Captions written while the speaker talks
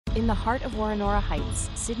In the heart of Woronora Heights,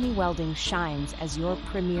 Sydney Welding shines as your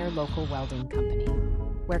premier local welding company,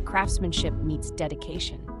 where craftsmanship meets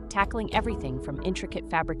dedication, tackling everything from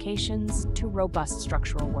intricate fabrications to robust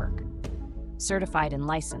structural work. Certified and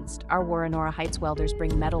licensed, our Woronora Heights welders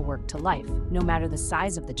bring metalwork to life, no matter the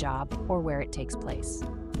size of the job or where it takes place.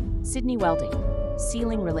 Sydney Welding,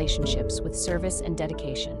 sealing relationships with service and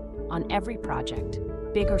dedication on every project,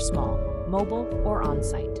 big or small, mobile or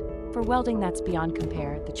on-site. For welding that's beyond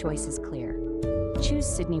compare, the choice is clear. Choose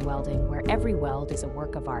Sydney Welding, where every weld is a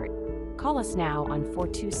work of art. Call us now on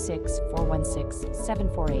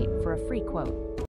 426-416-748 for a free quote.